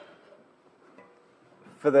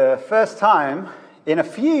For the first time in a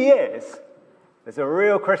few years, there's a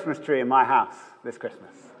real Christmas tree in my house this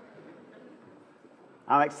Christmas.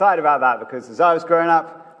 I'm excited about that because as I was growing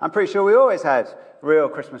up, I'm pretty sure we always had real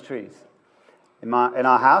Christmas trees in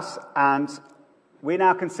our house, and we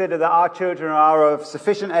now consider that our children are of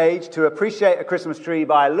sufficient age to appreciate a Christmas tree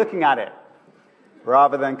by looking at it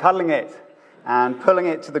rather than cuddling it and pulling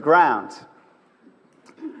it to the ground.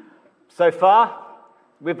 So far,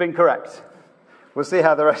 we've been correct. We'll see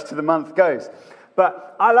how the rest of the month goes.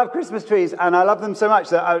 But I love Christmas trees, and I love them so much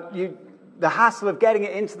that the hassle of getting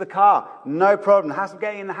it into the car, no problem. The hassle of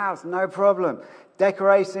getting it in the house, no problem.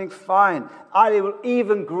 Decorating, fine. I will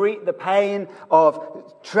even greet the pain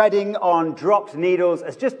of treading on dropped needles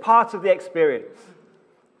as just part of the experience,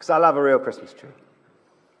 because I love a real Christmas tree.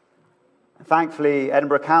 And thankfully,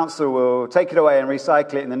 Edinburgh Council will take it away and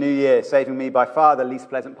recycle it in the new year, saving me by far the least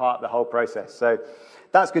pleasant part of the whole process. So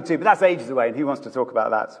that's good too, but that's ages away, and who wants to talk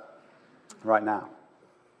about that right now?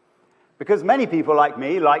 Because many people like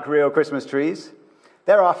me like real Christmas trees.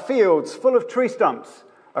 There are fields full of tree stumps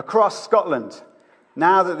across Scotland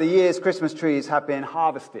now that the year's Christmas trees have been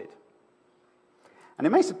harvested. And it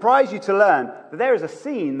may surprise you to learn that there is a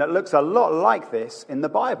scene that looks a lot like this in the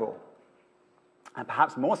Bible. And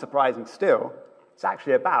perhaps more surprising still, it's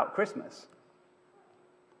actually about Christmas.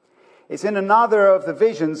 It's in another of the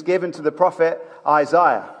visions given to the prophet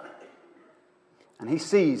Isaiah. And he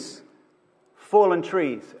sees fallen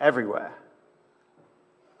trees everywhere.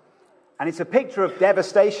 And it's a picture of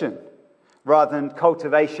devastation rather than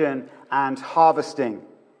cultivation and harvesting.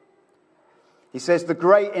 He says, the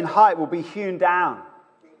great in height will be hewn down,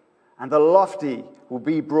 and the lofty will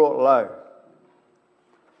be brought low.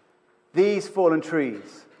 These fallen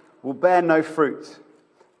trees will bear no fruit,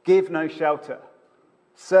 give no shelter,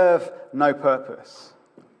 serve no purpose.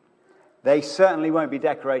 They certainly won't be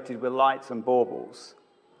decorated with lights and baubles.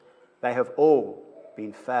 They have all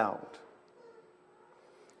been felled.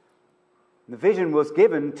 The vision was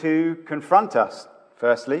given to confront us,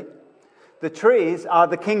 firstly. The trees are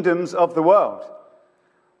the kingdoms of the world,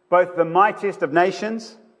 both the mightiest of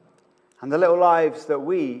nations and the little lives that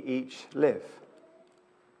we each live.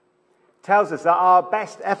 It tells us that our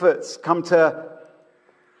best efforts come to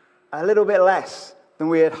a little bit less than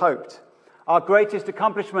we had hoped. Our greatest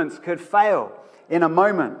accomplishments could fail in a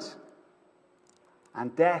moment,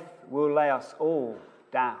 and death will lay us all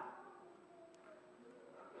down.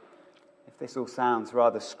 If this all sounds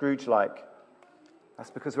rather Scrooge-like, that's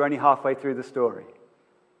because we're only halfway through the story.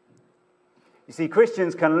 You see,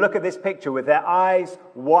 Christians can look at this picture with their eyes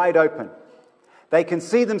wide open. They can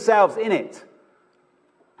see themselves in it,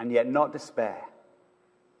 and yet not despair.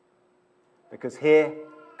 Because here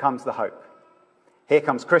comes the hope. Here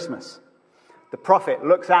comes Christmas. The prophet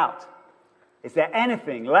looks out. Is there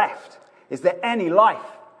anything left? Is there any life?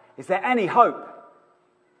 Is there any hope?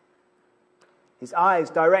 His eyes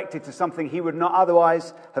directed to something he would not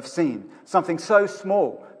otherwise have seen, something so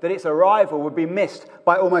small that its arrival would be missed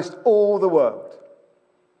by almost all the world.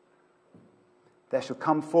 There shall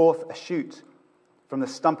come forth a shoot from the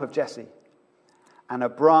stump of Jesse, and a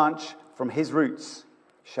branch from his roots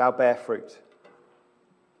shall bear fruit.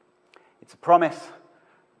 It's a promise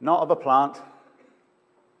not of a plant,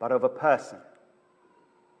 but of a person,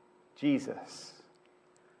 Jesus.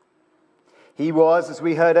 He was, as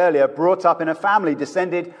we heard earlier, brought up in a family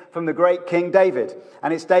descended from the great King David.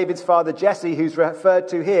 And it's David's father Jesse who's referred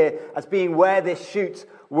to here as being where this shoot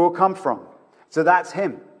will come from. So that's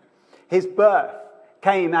him. His birth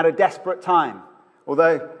came at a desperate time.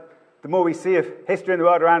 Although the more we see of history in the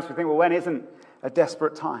world around us, we think, well, when isn't a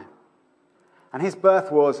desperate time? And his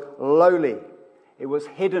birth was lowly. It was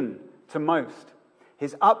hidden to most.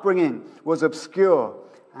 His upbringing was obscure.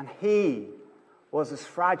 And he was as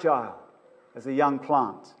fragile as a young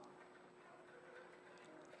plant.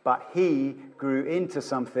 But he grew into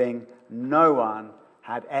something no one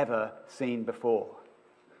had ever seen before.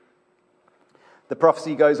 The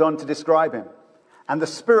prophecy goes on to describe him. And the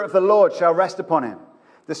Spirit of the Lord shall rest upon him,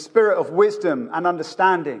 the Spirit of wisdom and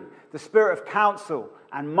understanding, the Spirit of counsel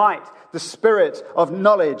and might, the Spirit of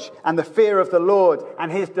knowledge and the fear of the Lord,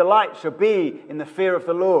 and his delight shall be in the fear of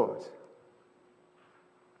the Lord.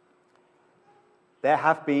 There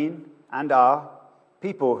have been and are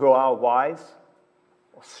people who are wise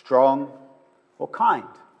or strong or kind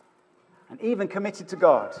and even committed to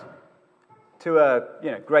God to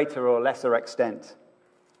a greater or lesser extent.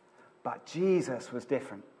 But Jesus was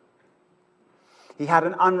different. He had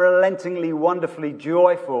an unrelentingly, wonderfully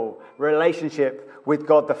joyful relationship with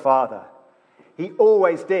God the Father. He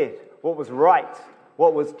always did what was right,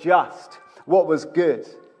 what was just, what was good.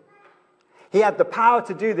 He had the power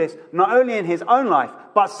to do this not only in his own life,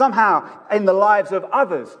 but somehow in the lives of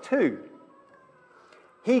others too.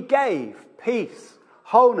 He gave peace,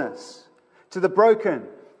 wholeness to the broken,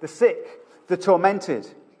 the sick, the tormented.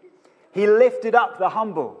 He lifted up the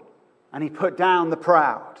humble and he put down the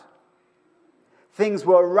proud. Things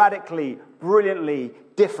were radically, brilliantly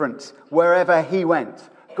different wherever he went.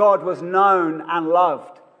 God was known and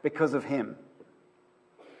loved because of him.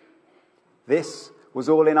 This was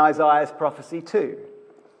all in Isaiah's prophecy too.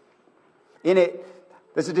 In it,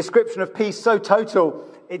 there's a description of peace so total,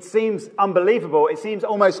 it seems unbelievable, it seems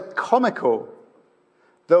almost comical.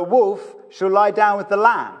 The wolf shall lie down with the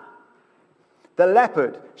lamb. The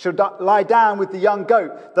leopard shall lie down with the young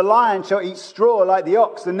goat. The lion shall eat straw like the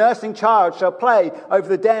ox. The nursing child shall play over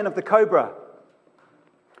the den of the cobra.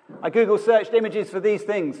 I Google searched images for these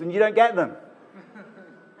things and you don't get them.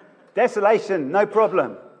 Desolation, no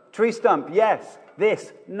problem. Tree stump, yes.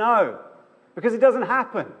 This, no. Because it doesn't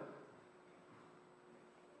happen.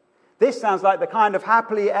 This sounds like the kind of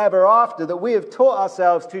happily ever after that we have taught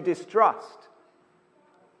ourselves to distrust.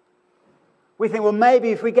 We think, well, maybe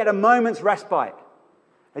if we get a moment's respite,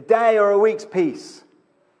 a day or a week's peace,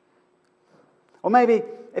 or maybe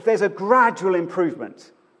if there's a gradual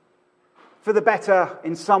improvement for the better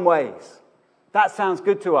in some ways, that sounds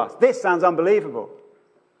good to us. This sounds unbelievable.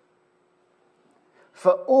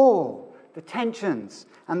 For all the tensions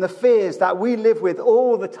and the fears that we live with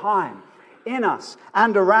all the time, in us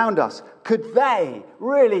and around us, could they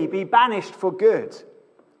really be banished for good?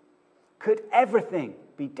 Could everything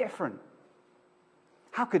be different?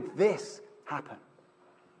 How could this happen?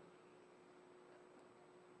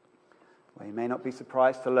 Well, you may not be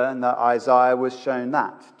surprised to learn that Isaiah was shown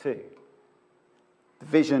that too. The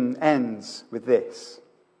vision ends with this.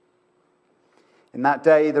 In that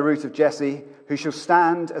day, the root of Jesse, who shall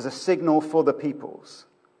stand as a signal for the peoples,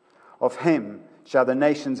 of him shall the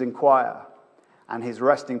nations inquire, and his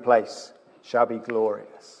resting place shall be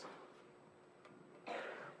glorious.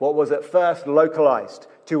 What was at first localized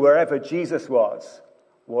to wherever Jesus was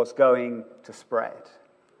going to spread.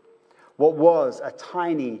 What was a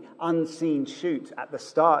tiny, unseen shoot at the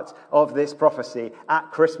start of this prophecy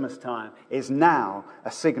at Christmas time is now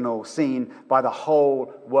a signal seen by the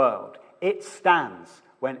whole world. It stands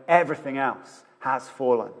when everything else has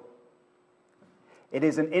fallen. It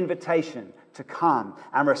is an invitation to come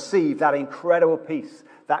and receive that incredible peace,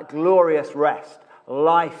 that glorious rest,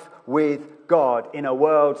 life with God in a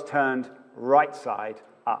world turned right side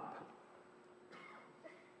up.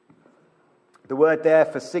 The word there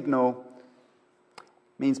for signal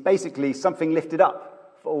means basically something lifted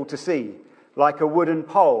up for all to see, like a wooden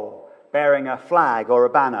pole bearing a flag or a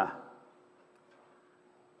banner.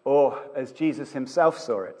 Or, as Jesus himself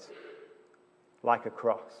saw it, like a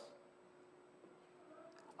cross.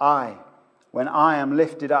 When I am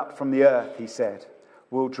lifted up from the earth, he said,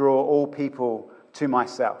 will draw all people to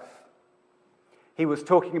myself. He was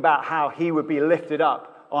talking about how he would be lifted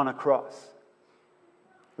up on a cross.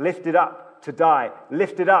 Lifted up to die,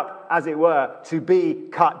 lifted up, as it were, to be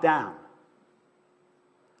cut down.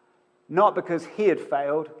 Not because he had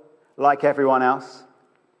failed, like everyone else,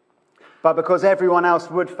 but because everyone else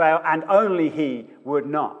would fail and only he would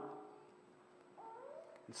not.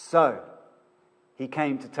 And so, he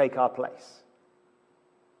came to take our place.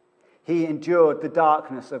 He endured the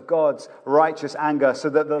darkness of God's righteous anger so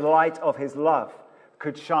that the light of his love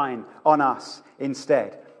could shine on us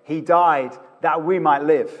instead. He died that we might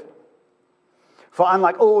live. For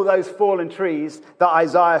unlike all those fallen trees that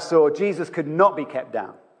Isaiah saw, Jesus could not be kept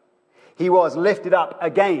down. He was lifted up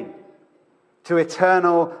again to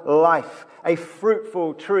eternal life, a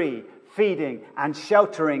fruitful tree feeding and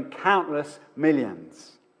sheltering countless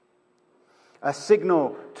millions. A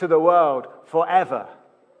signal to the world forever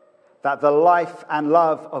that the life and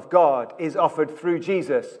love of God is offered through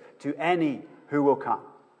Jesus to any who will come.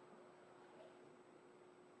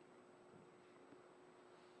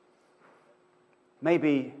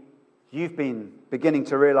 Maybe you've been beginning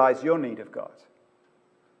to realize your need of God.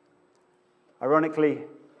 Ironically,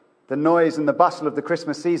 the noise and the bustle of the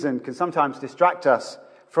Christmas season can sometimes distract us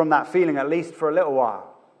from that feeling, at least for a little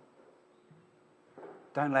while.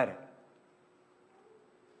 Don't let it.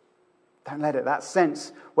 Don't let it. That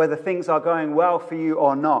sense, whether things are going well for you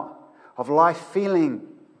or not, of life feeling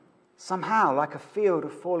somehow like a field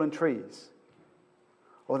of fallen trees,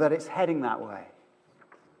 or that it's heading that way.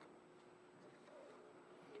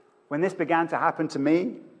 When this began to happen to me,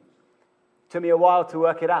 it took me a while to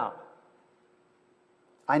work it out.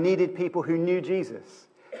 I needed people who knew Jesus,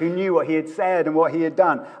 who knew what he had said and what he had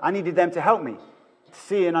done. I needed them to help me to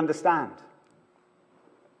see and understand.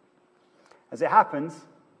 As it happens,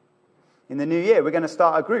 in the new year, we're going to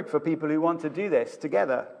start a group for people who want to do this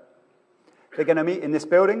together. They're going to meet in this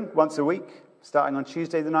building once a week, starting on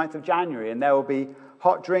Tuesday the 9th of January, and there will be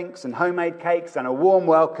hot drinks and homemade cakes and a warm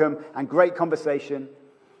welcome and great conversation.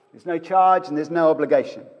 There's no charge and there's no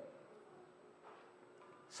obligation.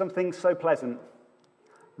 Something so pleasant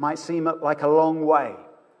might seem like a long way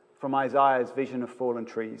from Isaiah's vision of fallen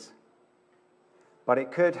trees, but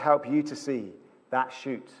it could help you to see that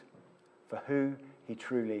shoot for who he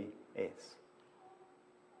truly is.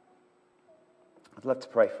 I'd love to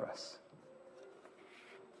pray for us.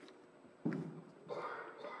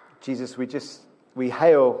 Jesus, we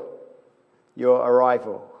hail your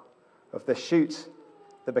arrival of the shoot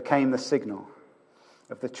that became the signal,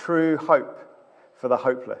 of the true hope for the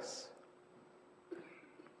hopeless.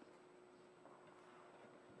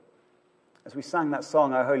 As we sang that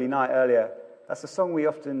song, O Holy Night, earlier, that's a song we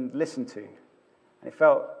often listen to, and it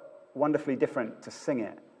felt wonderfully different to sing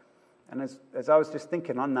it. And as I was just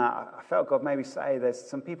thinking on that, I felt God maybe say there's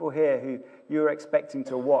some people here who you were expecting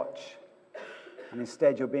to watch, and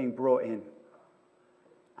instead you're being brought in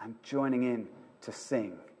and joining in to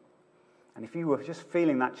sing. And if you were just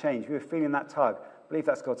feeling that change, if you were feeling that tug, I believe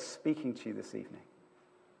that's God speaking to you this evening.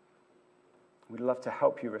 We'd love to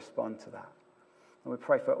help you respond to that. And we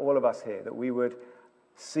pray for all of us here that we would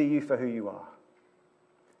see you for who you are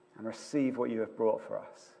and receive what you have brought for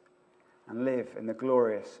us and live in the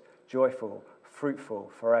glorious, joyful,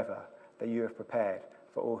 fruitful forever that you have prepared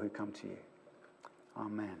for all who come to you.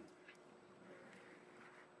 Amen.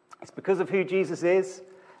 It's because of who Jesus is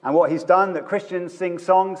and what he's done that Christians sing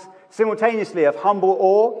songs simultaneously of humble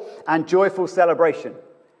awe and joyful celebration.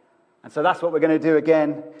 And so that's what we're going to do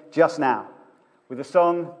again just now, with a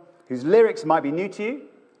song whose lyrics might be new to you,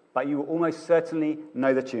 but you will almost certainly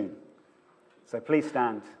know the tune. So please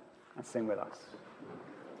stand and sing with us.